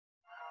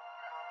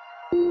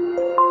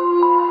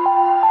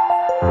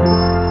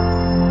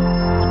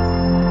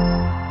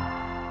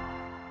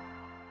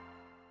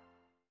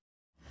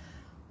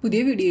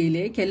പുതിയ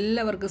വീഡിയോയിലേക്ക്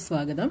എല്ലാവർക്കും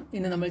സ്വാഗതം.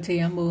 ഇന്ന് നമ്മൾ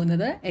ചെയ്യാൻ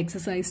പോകുന്നത്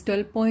എക്സസൈസ്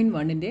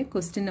 12.1ന്റെ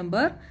ക്വസ്റ്റ്യൻ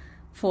നമ്പർ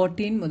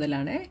 14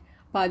 മുതലാണ്.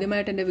 അപ്പോൾ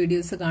ആദ്യമായിട്ട് എൻ്റെ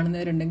വീഡിയോസ്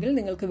കാണുന്നവരുണ്ടെങ്കിൽ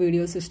നിങ്ങൾക്ക്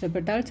വീഡിയോസ്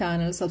ഇഷ്ടപ്പെട്ടാൽ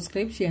ചാനൽ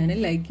സബ്സ്ക്രൈബ്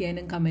ചെയ്യാനും ലൈക്ക്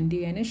ചെയ്യാനും കമൻറ്റ്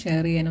ചെയ്യാനും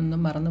ഷെയർ ചെയ്യാനും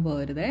ഒന്നും മറന്നു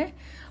പോകരുത്.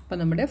 അപ്പോൾ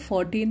നമ്മുടെ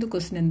 14th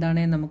ക്വസ്റ്റ്യൻ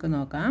എന്താണെന്ന് നമുക്ക്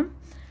നോക്കാം.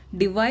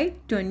 Divide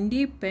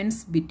 20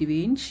 pence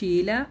between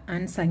Sheela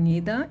and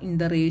Sangeeta in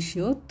the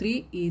ratio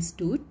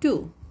 3:2.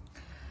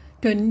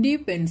 20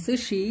 pence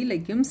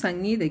ഷീലയ്ക്കും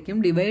സംഗീതയ്ക്കും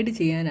divide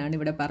ചെയ്യാനാണ്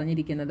ഇവിടെ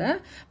പറഞ്ഞിരിക്കുന്നത്.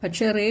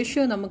 പക്ഷേ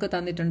റേഷ്യോ നമുക്ക്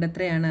തന്നിട്ടുണ്ട്.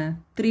 എത്രയാണ്?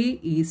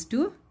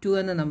 3:2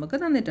 എന്ന് നമുക്ക്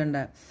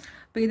തന്നിട്ടുണ്ട്.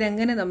 അപ്പോൾ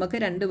ഇതെങ്ങനെ നമുക്ക്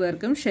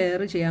രണ്ടുപേർക്കും ഷെയർ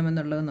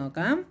ചെയ്യാമെന്നുള്ളത്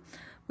നോക്കാം.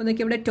 അപ്പോൾ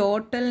നോക്കി, ഇവിടെ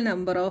ടോട്ടൽ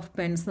നമ്പർ ഓഫ്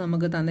പെൻസ്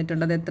നമുക്ക്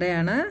തന്നിട്ടുണ്ട്. അത്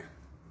എത്രയാണ്?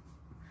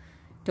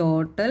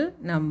 Total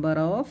number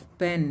of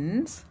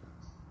Pence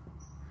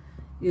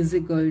is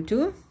equal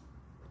to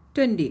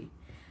 20.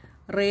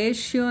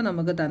 Ratio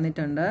നമുക്ക്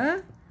തന്നിട്ടുണ്ട്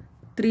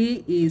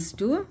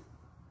 3:2.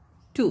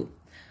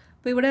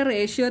 അപ്പോൾ ഇവിടെ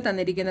റേഷ്യോ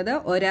തന്നിരിക്കുന്നത്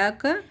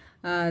ഒരാൾക്ക്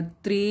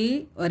 3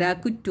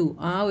 ഒരാൾക്ക് 2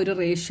 ആ ഒരു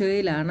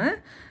റേഷ്യോയിലാണ്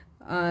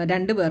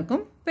രണ്ടു പേർക്കും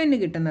പെണ്ണ്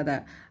കിട്ടുന്നത്.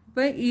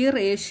 അപ്പോൾ ഈ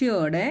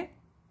റേഷ്യോയുടെ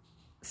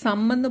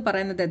സം എന്ന്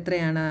പറയുന്നത്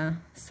എത്രയാണ്?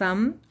 Some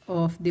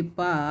of the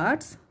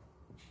parts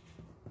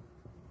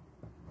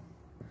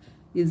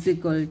is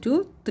equal to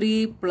 3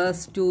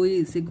 + 2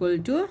 is equal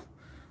to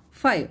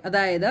 5.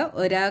 അതായത്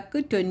ഒരാൾക്ക്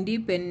 20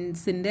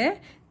 പെൻസിൻ്റെ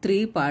 3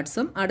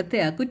 പാർട്സും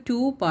അടുത്തയാൾക്ക്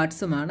 2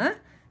 പാർട്സുമാണ്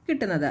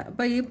കിട്ടുന്നത്.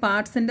 അപ്പോൾ ഈ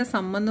പാർട്സിൻ്റെ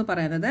സം എന്ന്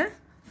പറയുന്നത്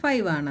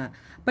 5 ആണ്.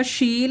 അപ്പോൾ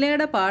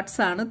ഷീലയുടെ പാർട്സ്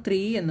ആണ്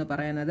 3 എന്ന്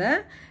പറയുന്നത്,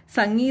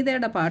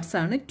 സംഗീതയുടെ പാർട്സ്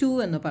ആണ് 2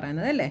 എന്ന്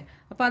പറയുന്നത് അല്ലേ.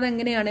 അപ്പോൾ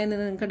അതെങ്ങനെയാണെന്ന്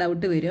നിങ്ങൾക്ക്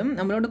ഡൗട്ട് വരും.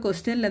 നമ്മളോട്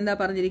ക്വസ്റ്റ്യനിൽ എന്താ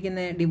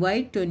പറഞ്ഞിരിക്കുന്നത്?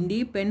 Divide 20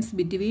 Pence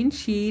between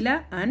Sheela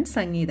and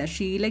Sangeetha.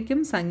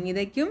 ഷീലയ്ക്കും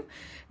സംഗീതയ്ക്കും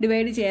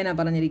divide ചെയ്യാനാണ്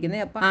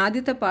പറഞ്ഞിരിക്കുന്നത്. അപ്പോൾ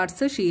ആദ്യത്തെ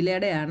പാർട്സ്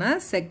ഷീലയുടെയാണ്,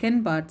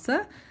 സെക്കൻഡ് പാർട്സ്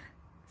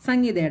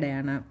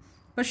സംഗീതയുടെയാണ്.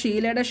 അപ്പോൾ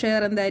ഷീലയുടെ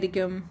ഷെയർ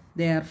എന്തായിരിക്കും?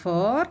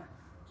 therefore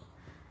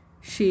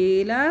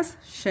Sheela's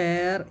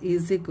share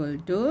is equal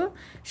to,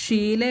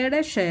 ഷീലയുടെ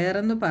share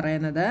എന്ന്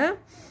പറയുന്നത്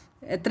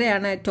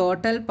എത്രയാണ്?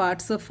 ടോട്ടൽ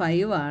പാർട്സ്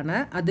 5 ആണ്,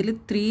 അതിൽ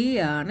 3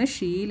 ആണ്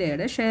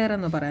ഷീലയുടെ ഷെയർ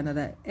എന്ന്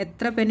പറയുന്നത്.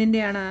 എത്ര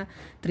പെന്നിൻ്റെയാണ്?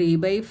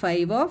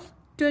 3/5 ഓഫ്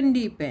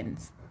 20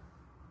 പെൻസ്.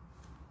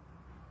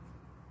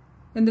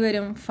 എന്ത്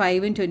വരും?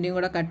 5ഉം 20ഉം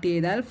കൂടെ കട്ട്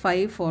ചെയ്താൽ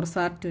 5 4s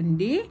are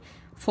 20,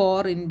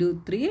 4 ×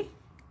 3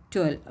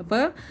 12.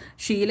 അപ്പോൾ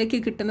ഷീലയ്ക്ക്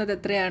കിട്ടുന്നത്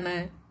എത്രയാണ്?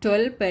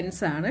 12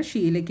 പെൻസ് ആണ്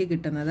ഷീലയ്ക്ക്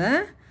കിട്ടുന്നത്.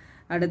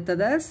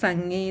 അടുത്തത്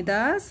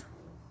സംഗീതാസ്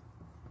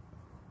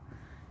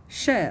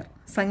ഷെയർ.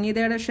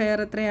 സംഗീതയുടെ ഷെയർ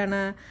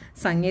എത്രയാണ്?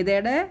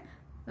 സംഗീതയുടെ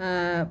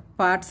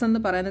പാർട്സ് എന്ന്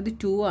പറയുന്നത്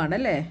 2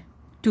 ആണല്ലേ.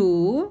 2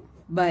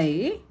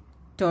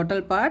 ടോട്ടൽ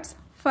പാർട്സ്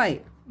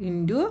 5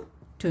 ×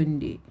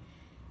 20.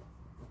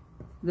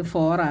 ഇത്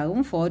 4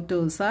 ആകും. 4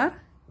 2s are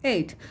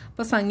 8.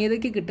 അപ്പോൾ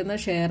സംഗീതയ്ക്ക് കിട്ടുന്ന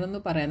ഷെയർ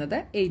എന്ന് പറയുന്നത്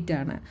 8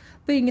 ആണ്.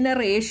 അപ്പോൾ ഇങ്ങനെ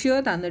റേഷ്യോ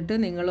തന്നിട്ട്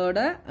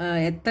നിങ്ങളോട്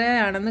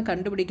എത്രയാണെന്ന്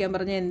കണ്ടുപിടിക്കാൻ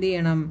പറഞ്ഞാൽ എന്ത്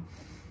ചെയ്യണം?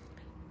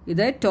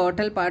 ഇത്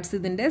ടോട്ടൽ പാർട്സ്,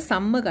 ഇതിൻ്റെ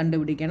സമ്മ്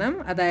കണ്ടുപിടിക്കണം.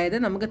 അതായത്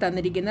നമുക്ക്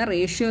തന്നിരിക്കുന്ന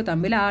റേഷ്യോ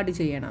തമ്മിൽ ആഡ്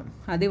ചെയ്യണം.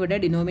 അതിവിടെ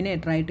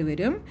ഡിനോമിനേറ്റർ ആയിട്ട്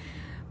വരും.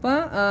 അപ്പോൾ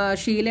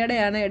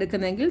ഷീലയുടെയാണ്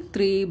എടുക്കുന്നതെങ്കിൽ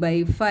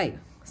 3/5,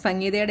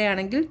 സംഗീതയുടെ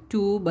ആണെങ്കിൽ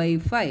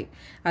 2/5.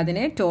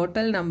 അതിനെ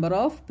ടോട്ടൽ നമ്പർ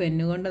ഓഫ്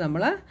പെന്നുകൊണ്ട്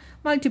നമ്മൾ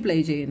മൾട്ടിപ്ലൈ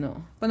ചെയ്യുന്നു.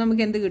 അപ്പോൾ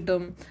നമുക്ക് എന്ത്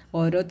കിട്ടും?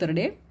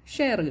 ഓരോരുത്തരുടെയും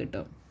ഷെയർ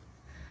കിട്ടും.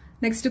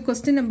 Next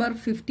question number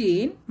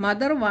 15.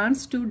 Mother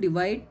wants to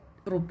divide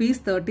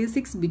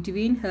 ₹36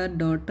 between her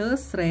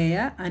daughters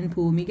Shreya and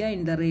Bhoomika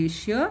in the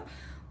ratio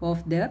of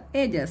their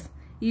ages.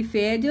 If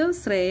age of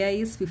Shreya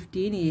is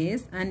 15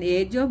 years and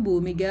age of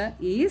Bhoomika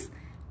is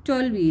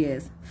 12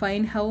 years,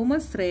 find how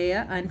much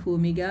Shreya and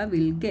Bhoomika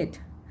will get.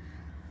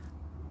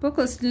 ഇപ്പോൾ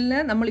ക്വസ്റ്റ്യനിൽ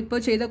നമ്മളിപ്പോൾ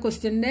ചെയ്ത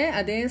ക്വസ്റ്റ്യൻ്റെ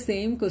അതേ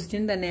same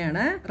question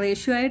തന്നെയാണ്.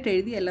 Ratio ആയിട്ട്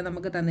എഴുതിയല്ല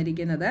നമുക്ക്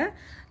തന്നിരിക്കുന്നത്.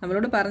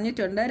 നമ്മളോട്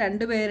പറഞ്ഞിട്ടുണ്ട്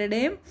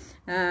രണ്ടുപേരുടെയും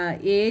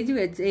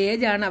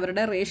ഏജാണ്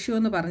അവരുടെ റേഷ്യോ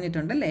എന്ന്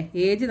പറഞ്ഞിട്ടുണ്ടല്ലേ.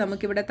 ഏജ്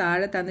നമുക്കിവിടെ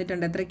താഴെ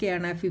തന്നിട്ടുണ്ട്.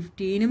 എത്രയ്ക്കാണ്?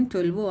 15ഉം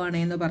 12ഉം ആണ്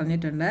എന്ന്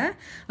പറഞ്ഞിട്ടുണ്ട്.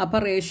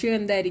 അപ്പോൾ റേഷ്യോ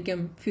എന്തായിരിക്കും?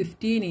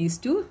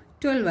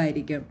 15:12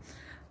 ആയിരിക്കും.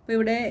 അപ്പോൾ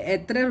ഇവിടെ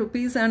എത്ര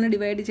റുപ്പീസാണ്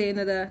ഡിവൈഡ്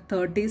ചെയ്യുന്നത്?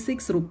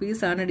 36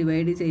 റുപ്പീസാണ്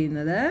ഡിവൈഡ്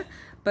ചെയ്യുന്നത്.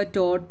 അപ്പോൾ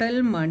total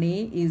money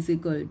is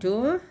equal to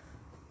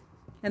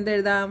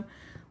എന്തെഴുതാം?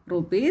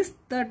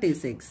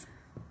 ₹36.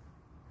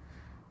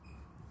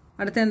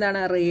 അടുത്ത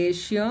എന്താണ്?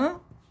 Ratio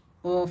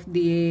of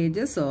the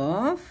ages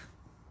of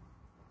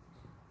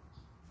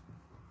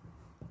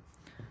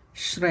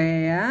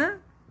Shreya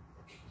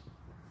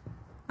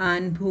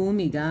and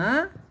Bhumika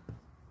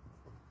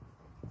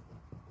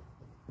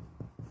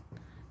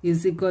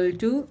is equal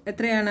to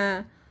എത്രയാണ്?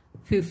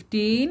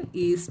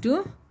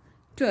 15:12.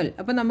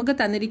 അപ്പോൾ നമുക്ക്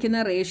തന്നിരിക്കുന്ന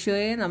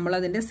റേഷ്യോയെ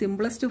നമ്മളതിൻ്റെ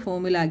സിംപ്ലസ്റ്റ്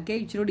ഫോമിലാക്കി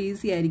ഇച്ചിരി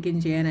ഈസി ആയിരിക്കും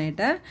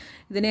ചെയ്യാനായിട്ട്.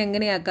 ഇതിനെ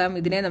എങ്ങനെയാക്കാം?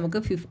 ഇതിനെ നമുക്ക്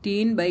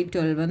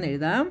 15/12 എന്ന്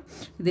എഴുതാം.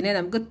 ഇതിനെ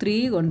നമുക്ക്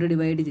 3 കൊണ്ട്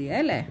ഡിവൈഡ് ചെയ്യാം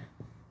അല്ലേ.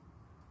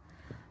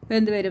 അപ്പോൾ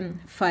എന്ത് വരും?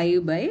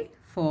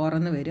 5/4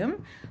 എന്ന് വരും.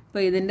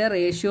 അപ്പോൾ ഇതിൻ്റെ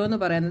റേഷ്യോ എന്ന്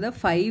പറയുന്നത്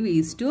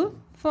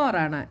 5:4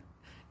 ആണ്.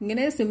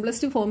 ഇങ്ങനെ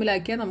സിംപ്ലസ്റ്റ്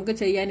ഫോമിലാക്കിയാൽ നമുക്ക്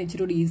ചെയ്യാൻ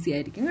ഇച്ചിരി ഈസി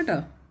ആയിരിക്കും കേട്ടോ.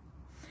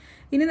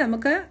 ഇനി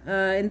നമുക്ക്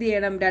എന്ത്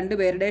ചെയ്യണം?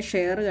 രണ്ടുപേരുടെ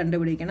ഷെയർ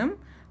കണ്ടുപിടിക്കണം.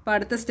 അപ്പോൾ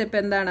അടുത്ത സ്റ്റെപ്പ്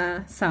എന്താണ്?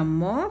 Some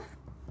of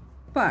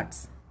parts.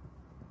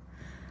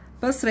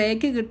 ഇപ്പോൾ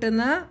ശ്രേയയ്ക്ക്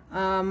കിട്ടുന്ന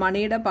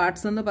മണിയുടെ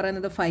പാർട്സ് എന്ന്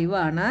പറയുന്നത് 5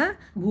 ആണ്,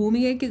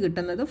 ഭൂമികയ്ക്ക്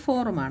കിട്ടുന്നത്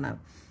 4ഉമാണ്.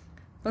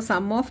 അപ്പോൾ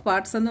സം ഓഫ്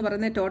പാർട്സ് എന്ന്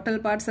പറയുന്ന ടോട്ടൽ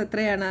പാർട്സ്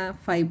എത്രയാണ്?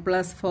 5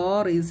 +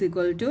 4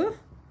 =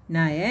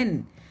 9.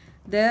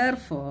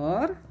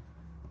 Therefore,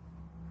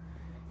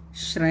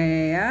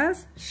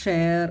 ശ്രേയാസ്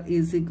ഷെയർ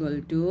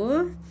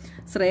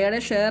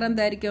ശ്രേയയുടെ ഷെയർ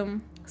എന്തായിരിക്കും?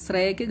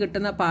 ശ്രേയയ്ക്ക്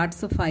കിട്ടുന്ന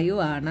പാർട്സ് 5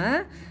 ആണ്.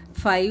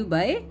 5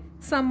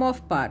 / some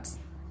of parts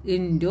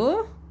into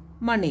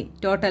money,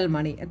 total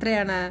money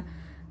എത്രയാണ്?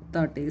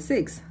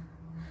 36.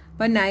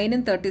 അപ്പം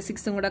 9ഉം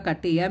 36ഉം കൂടെ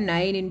കട്ട് ചെയ്യാം.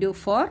 9 ×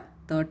 4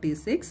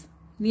 36.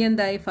 ഇനി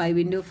എന്തായി? 5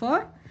 × 4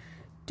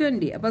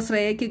 20. അപ്പോൾ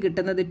ശ്രേയയ്ക്ക്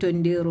കിട്ടുന്നത്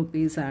 20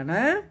 rupees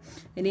ആണ്.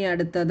 ഇനി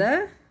അടുത്തത്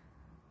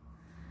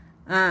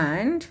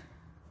ആൻഡ്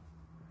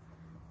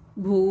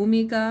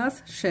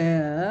ഭൂമികാസ്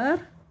ഷെയർ.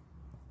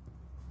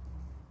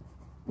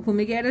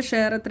 ഭൂമികയുടെ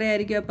ഷെയർ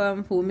എത്രയായിരിക്കും? അപ്പം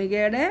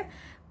ഭൂമികയുടെ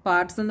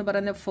പാർട്സ് എന്ന്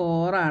പറയുന്നത്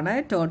 4 ആണ്.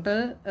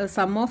 Total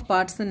some of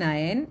parts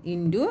 9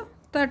 ×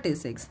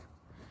 36.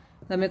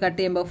 നമ്മൾ കട്ട്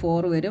ചെയ്യുമ്പോൾ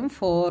 4 വരും.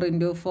 4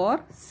 × 4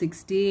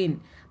 16.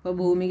 അപ്പോൾ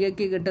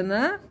ഭൂമികയ്ക്ക് കിട്ടുന്ന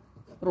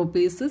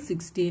rupees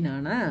 16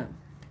 ആണ്.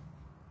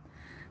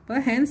 അപ്പോൾ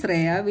hence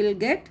Shreya will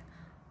get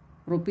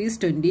rupees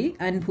 20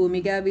 and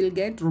Bhoomika will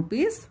get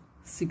rupees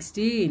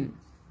 16.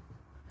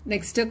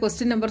 Next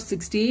question number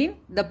 16.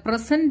 The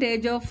present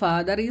age of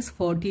father is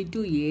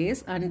 42 years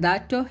and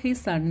that of his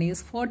son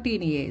is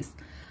 14 years.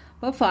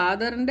 അപ്പോൾ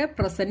ഫാദറിൻ്റെ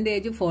present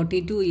age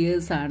 42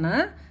 years ആണ്,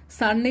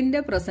 സണ്ണിൻ്റെ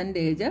present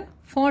age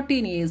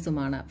 14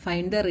 yearsുമാണ്.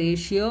 Find the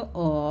ratio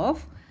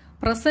of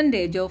present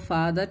age of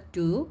father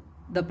to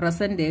the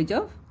present age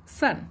of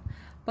sun.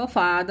 അപ്പോൾ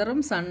ഫാദറും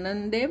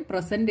സണ്ണിൻ്റെയും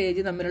present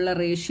age തമ്മിലുള്ള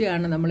ratio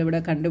ആണ് നമ്മളിവിടെ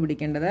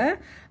കണ്ടുപിടിക്കേണ്ടത്.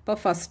 അപ്പോൾ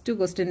first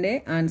ക്വസ്റ്റിൻ്റെ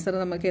answer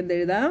നമുക്ക്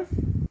എന്തെഴുതാം?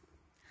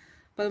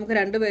 അപ്പോൾ നമുക്ക്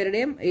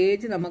രണ്ടുപേരുടെയും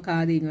ഏജ് നമുക്ക്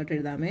ആദ്യം ഇങ്ങോട്ട്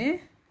എഴുതാമേ.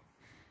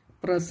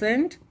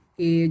 Present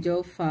age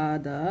of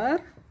father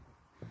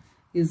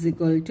is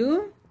equal to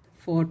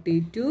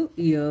 42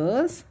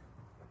 years.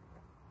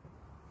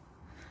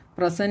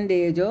 Present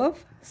age of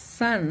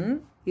son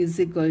is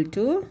equal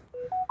to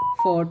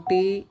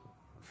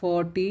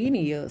 14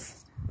 years.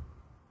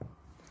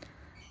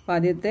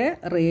 ആദ്യത്തെ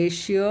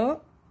ratio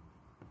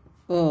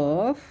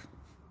of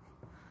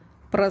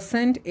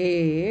present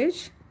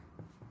age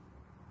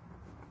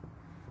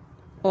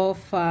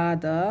of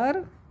father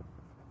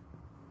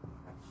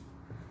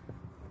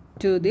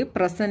to the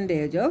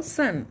present age of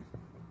sun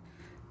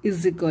is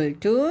equal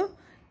to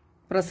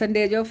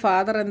percentage of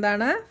father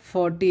എന്താണ്?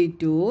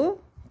 42.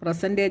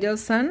 percentage of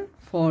son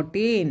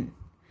 14.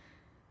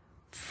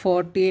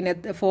 14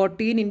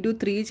 ×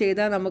 3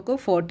 ചെയ്താൽ നമുക്ക്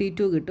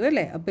 42 കിട്ടും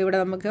അല്ലേ? അപ്പോൾ ഇവിടെ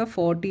നമുക്ക്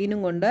 14ഉം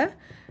കൊണ്ട്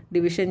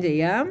ഡിവിഷൻ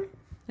ചെയ്യാം.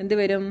 എന്ത്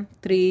വരും?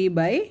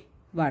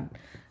 3/1.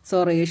 So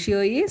ratio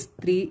is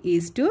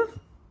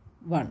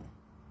 3:1.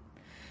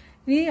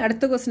 ഇനി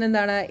അടുത്ത ക്വസ്റ്റ്യൻ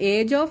എന്താണ്?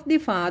 Age of the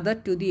father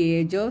to the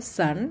age of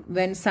sun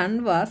when sun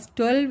was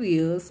 12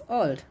 years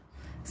old.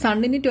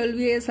 സണ്ണിന് 12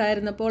 years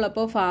ആയിരുന്നപ്പോൾ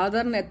അപ്പോൾ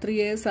ഫാദറിന് എത്ര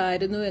ഇയേഴ്സ്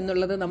ആയിരുന്നു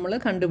എന്നുള്ളത് നമ്മൾ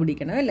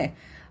കണ്ടുപിടിക്കണം അല്ലേ?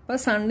 അപ്പോൾ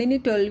സണ്ണിന്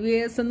 12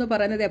 years എന്ന്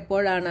പറയുന്നത്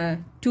എപ്പോഴാണ്?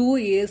 2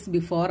 years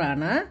ബിഫോർ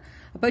ആണ്.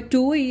 അപ്പോൾ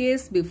 2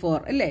 years ബിഫോർ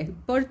അല്ലേ?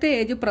 ഇപ്പോഴത്തെ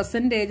ഏജ്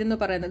പ്രസന്റ് ഏജ് എന്ന്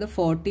പറയുന്നത്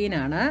 14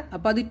 ആണ്.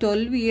 അപ്പോൾ അത്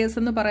 12 years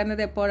എന്ന്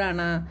പറയുന്നത്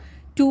എപ്പോഴാണ്?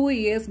 2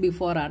 years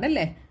ബിഫോർ ആണ്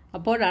അല്ലേ?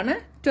 അപ്പോഴാണ്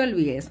 12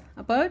 years.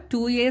 അപ്പോൾ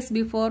 2 years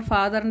ബിഫോർ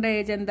ഫാദറിൻ്റെ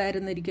ഏജ്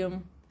എന്തായിരുന്നിരിക്കും?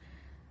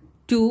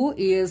 2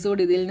 years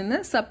കൂടി ഇതിൽ നിന്ന്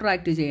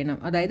സബ്ട്രാക്ട് ചെയ്യണം.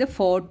 അതായത്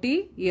 40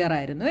 year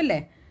ആയിരുന്നു അല്ലേ?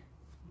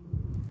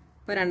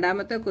 അപ്പോൾ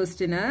രണ്ടാമത്തെ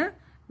ക്വസ്റ്റ്യന്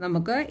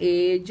നമുക്ക്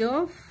age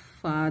of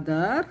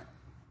father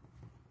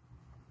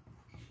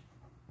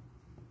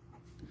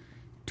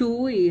 2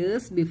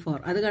 years before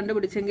അത്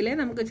കണ്ടുപിടിച്ചെങ്കിലേ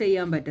നമുക്ക്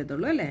ചെയ്യാൻ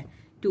പറ്റത്തുള്ളൂ അല്ലേ?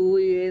 2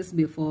 years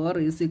before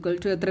is equal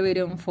to എത്ര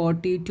വരും?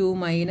 42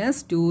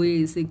 - 2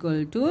 ഈസ് ഈക്വൽ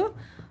ടു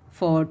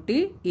 40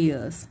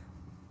 years.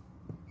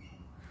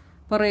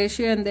 അപ്പോൾ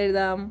ratio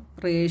എന്തെഴുതാം?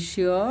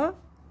 Ratio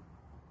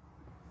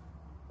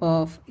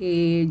of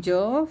age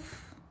of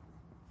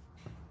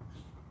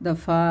the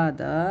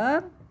father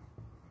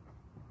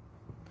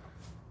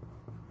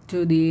to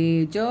the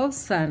age of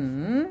son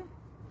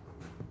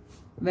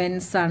when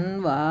son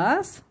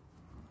was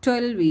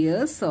 12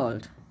 years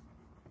old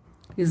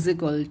is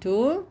equal to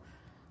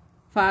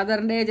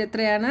ഫാദറിൻ്റെ age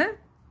എത്രയാണ്?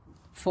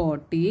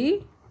 40.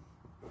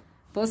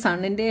 അപ്പോൾ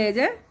സണ്ണിൻ്റെ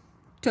ഏജ്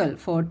 12.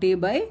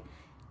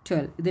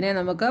 40/12. ഇതിനെ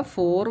നമുക്ക്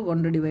 4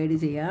 കൊണ്ട് divide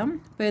ചെയ്യാം.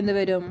 അപ്പോൾ എന്ത്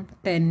വരും?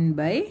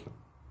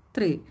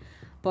 10/3.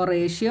 അപ്പോൾ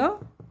റേഷ്യോ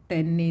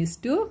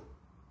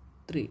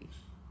 10:3.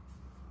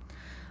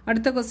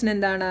 അടുത്ത ക്വസ്റ്റ്യൻ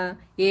എന്താണ്?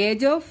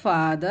 Age of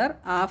father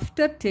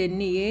after 10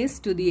 years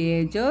to the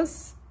age of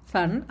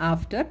sun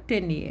after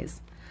 10 years.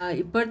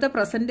 ഇപ്പോഴത്തെ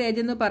പ്രസന്റ് ഏജ്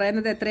എന്ന്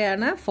പറയുന്നത്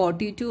എത്രയാണ്?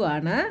 42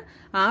 ആണ്.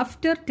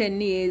 ആഫ്റ്റർ 10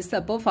 years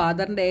അപ്പോൾ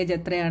ഫാദറിൻ്റെ ഏജ്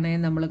എത്രയാണ്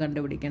എന്ന് നമ്മൾ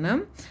കണ്ടുപിടിക്കണം.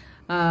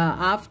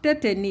 ആഫ്റ്റർ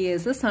 10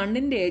 years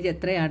സണ്ണിൻ്റെ ഏജ്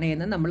എത്രയാണ്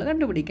എന്ന് നമ്മൾ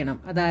കണ്ടുപിടിക്കണം.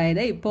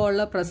 അതായത് ഇപ്പോൾ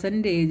ഉള്ള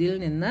പ്രസന്റ് ഏജിൽ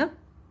നിന്ന്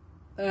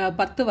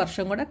 10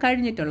 വർഷം കൂടെ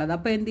കഴിഞ്ഞിട്ടുള്ളത്.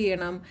 അപ്പോൾ എന്ത്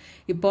ചെയ്യണം?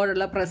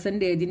 ഇപ്പോഴുള്ള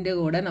പ്രസന്റ് ഏജിൻ്റെ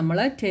കൂടെ നമ്മൾ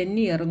 10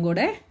 year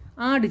കൂടെ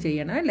ആഡ്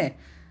ചെയ്യണം അല്ലേ?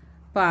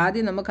 അപ്പോൾ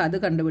ആദ്യം നമുക്ക് അത്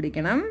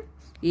കണ്ടുപിടിക്കണം.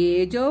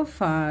 Age of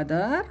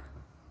father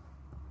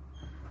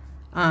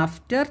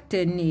after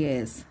 10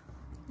 years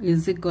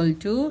is equal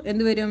to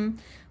എന്ത് വരും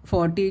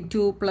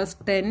 42 plus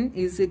 10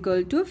 is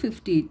equal to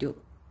 52.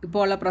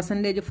 ഇപ്പോൾ ഉള്ള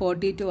പെർസെൻറ്റേജ്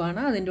 42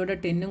 ആണ്. അതിൻ്റെ കൂടെ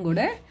 10ഉം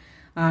കൂടെ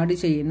ആഡ്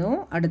ചെയ്യുന്നു.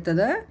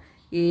 അടുത്തത്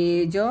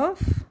age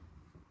of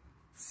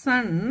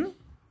sun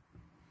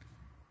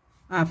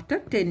after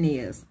 10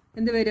 years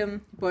എന്ത് വരും?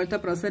 ഇപ്പോഴത്തെ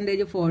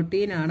പെർസെൻറ്റേജ്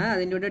 14 ആണ്.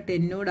 അതിൻ്റെ കൂടെ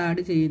 10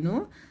 ആഡ് ചെയ്യുന്നു.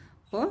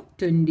 അപ്പോൾ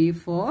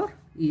 24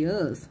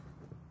 ഇയേഴ്സ്.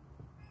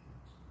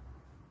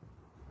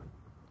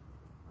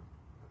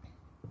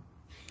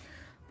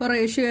 അപ്പോൾ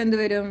റേഷ്യോ എന്ത്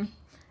വരും?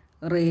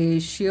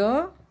 Ratio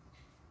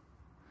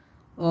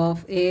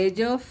of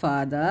age of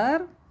father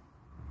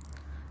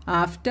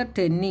after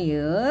 10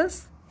 years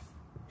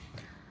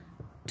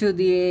to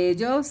the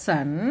age of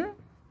sun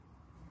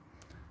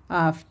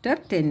after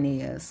 10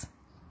 years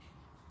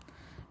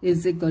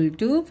is equal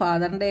to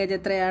ഫാദറിൻ്റെ age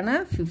എത്രയാണ്?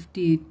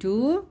 52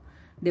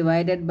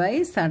 ഡിവൈഡഡ് ബൈ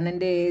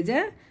സണ്ണിൻ്റെ ഏജ്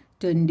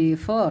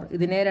 24.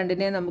 ഇതിനെ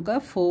രണ്ടിനെ നമുക്ക്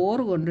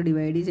 4 കൊണ്ട്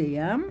ഡിവൈഡ്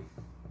ചെയ്യാം.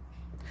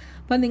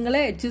 അപ്പം നിങ്ങൾ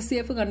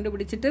HCF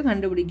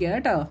കണ്ടുപിടിക്കുക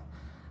കേട്ടോ.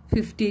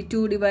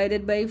 52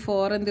 ഡിവൈഡഡ് ബൈ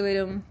 4 എന്ത്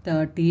വരും?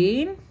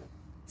 13.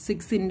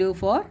 6 into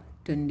 4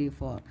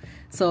 24.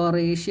 So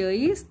ratio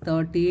is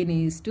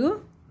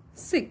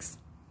 13:6.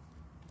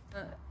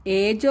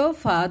 Age of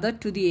father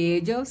to the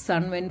age of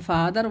son when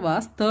father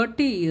was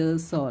 30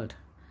 years old.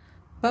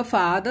 അപ്പോൾ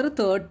ഫാദർ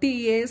 30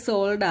 years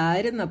old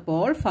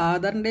ആയിരുന്നപ്പോൾ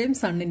ഫാദറിൻ്റെയും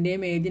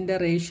സണ്ണിൻ്റെയും ഏജിൻ്റെ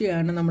റേഷ്യോ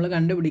ആണ് നമ്മൾ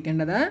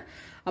കണ്ടുപിടിക്കേണ്ടത്.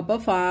 അപ്പോൾ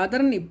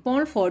ഫാദറിന്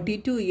ഇപ്പോൾ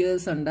 42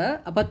 years ഉണ്ട്.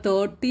 അപ്പോൾ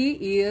 30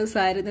 years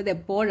ആയിരുന്നത്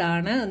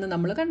എപ്പോഴാണ് എന്ന്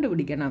നമ്മൾ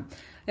കണ്ടുപിടിക്കണം.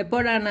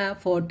 എപ്പോഴാണ്?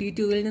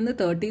 42-ൽ നിന്ന്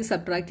 30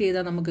 സബ്ട്രാക്ട്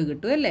ചെയ്താൽ നമുക്ക്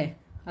കിട്ടും അല്ലേ?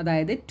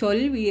 അതായത്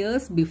 12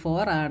 years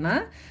ബിഫോർ ആണ്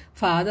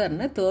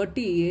ഫാദറിന്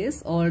 30 years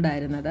ഓൾഡ്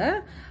ആയിരുന്നത്.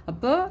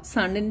 അപ്പോൾ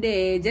സണ്ണിൻ്റെ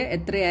ഏജ്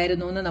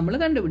എത്രയായിരുന്നു എന്ന് നമ്മൾ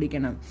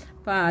കണ്ടുപിടിക്കണം.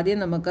 അപ്പോൾ ആദ്യം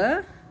നമുക്ക്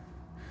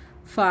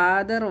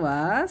ഫാദർ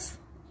വാസ്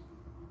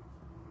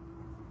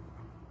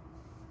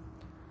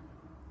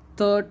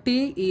 30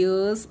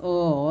 years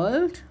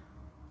old.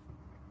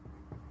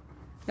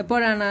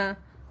 എപ്പോഴാണ്?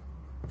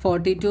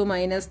 42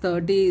 minus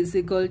 30 is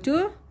equal to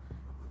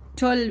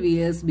 12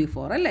 years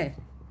before അല്ലേ?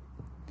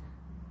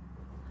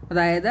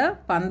 അതായത്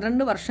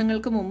 12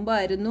 വർഷങ്ങൾക്ക്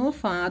മുമ്പായിരുന്നു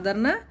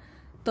ഫാദറിന്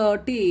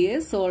 30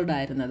 years ഓൾഡ്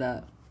ആയിരുന്നത്.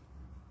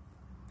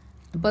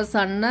 അപ്പോൾ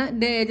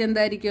സണ്ണിൻ്റെ ഏജ്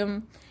എന്തായിരിക്കും?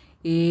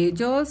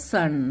 Age of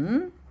sun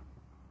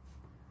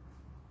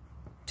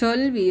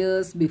 12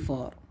 years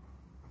before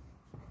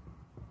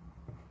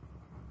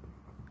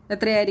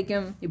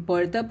എത്രയായിരിക്കും?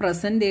 ഇപ്പോഴത്തെ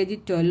പ്രസന്റ് ഏജ്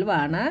 12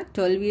 ആണ്.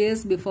 12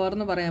 years ബിഫോർ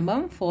എന്ന്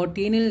പറയുമ്പം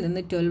 14-ൽ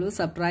നിന്ന് 12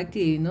 സബ്ട്രാക്ട്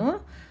ചെയ്യുന്നു.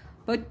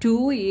 അപ്പോൾ 2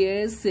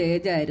 years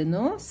ഏജ്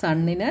ആയിരുന്നു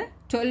സണ്ണിന്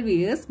 12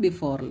 years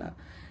ബിഫോറിൽ.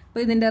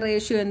 അപ്പോൾ ഇതിൻ്റെ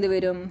റേഷ്യോ എന്ത്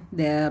വരും?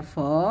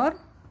 Therefore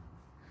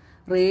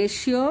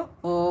ratio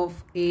of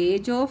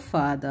age of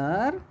father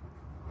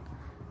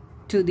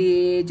to the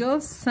age of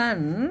son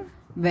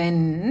when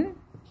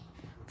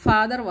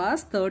father was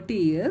 30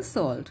 years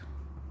old.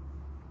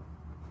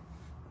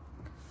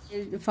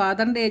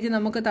 ഫാദറിൻ്റെ age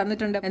നമുക്ക്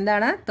തന്നിട്ടുണ്ട്.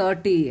 എന്താണ്?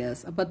 30 years.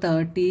 അപ്പോൾ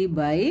 30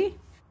 by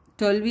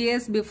 12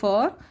 years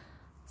ബിഫോർ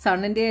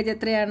സണ്ണിൻ്റെ ഏജ്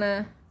എത്രയാണ്?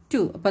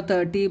 2. അപ്പോൾ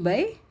 30 by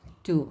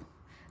 2.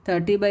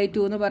 30 by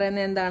 2 എന്ന്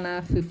പറയുന്നത് എന്താണ്?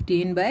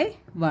 15 by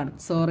 1.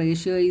 So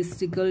ratio is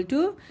equal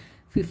to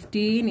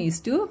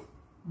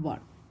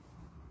 15:1.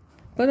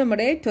 അപ്പോൾ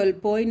നമ്മുടെ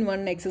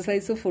 12.1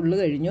 എക്സസൈസ് ഫുള്ള്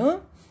കഴിഞ്ഞു.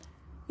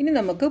 ഇനി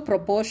നമുക്ക്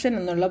പ്രൊപ്പോർഷൻ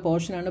എന്നുള്ള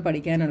പോർഷനാണ്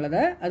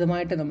പഠിക്കാനുള്ളത്.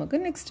 അതുമായിട്ട് നമുക്ക്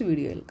നെക്സ്റ്റ്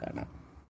വീഡിയോയിൽ കാണാം.